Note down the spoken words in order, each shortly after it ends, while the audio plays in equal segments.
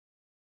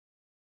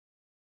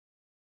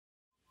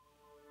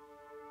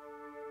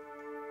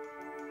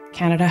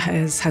Canada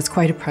has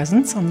quite a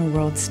presence on the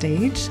world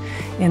stage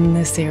in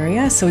this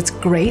area, so it's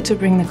great to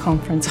bring the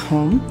conference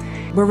home.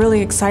 We're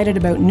really excited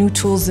about new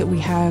tools that we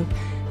have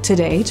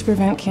today to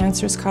prevent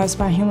cancers caused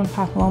by human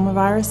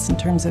papillomavirus in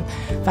terms of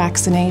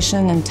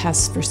vaccination and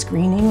tests for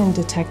screening and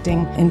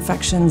detecting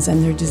infections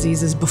and their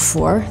diseases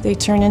before they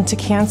turn into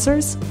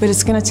cancers. But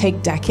it's going to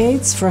take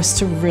decades for us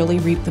to really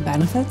reap the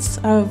benefits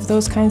of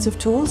those kinds of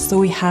tools, so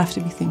we have to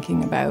be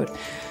thinking about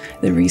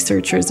the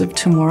researchers of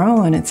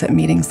tomorrow, and it's at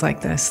meetings like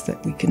this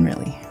that we can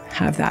really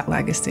have that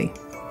legacy.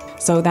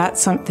 So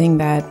that's something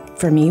that,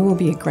 for me, will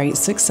be a great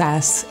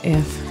success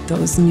if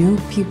those new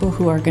people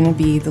who are going to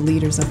be the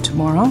leaders of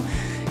tomorrow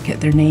get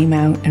their name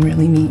out and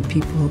really meet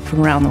people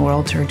from around the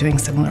world who are doing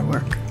similar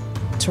work.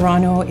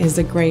 Toronto is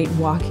a great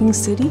walking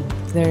city.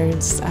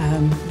 There's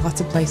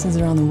lots of places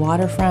around the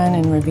waterfront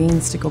and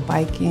ravines to go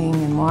biking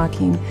and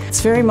walking.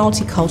 It's very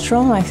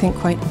multicultural and I think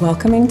quite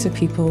welcoming to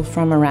people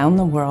from around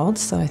the world,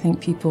 so I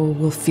think people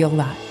will feel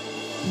that.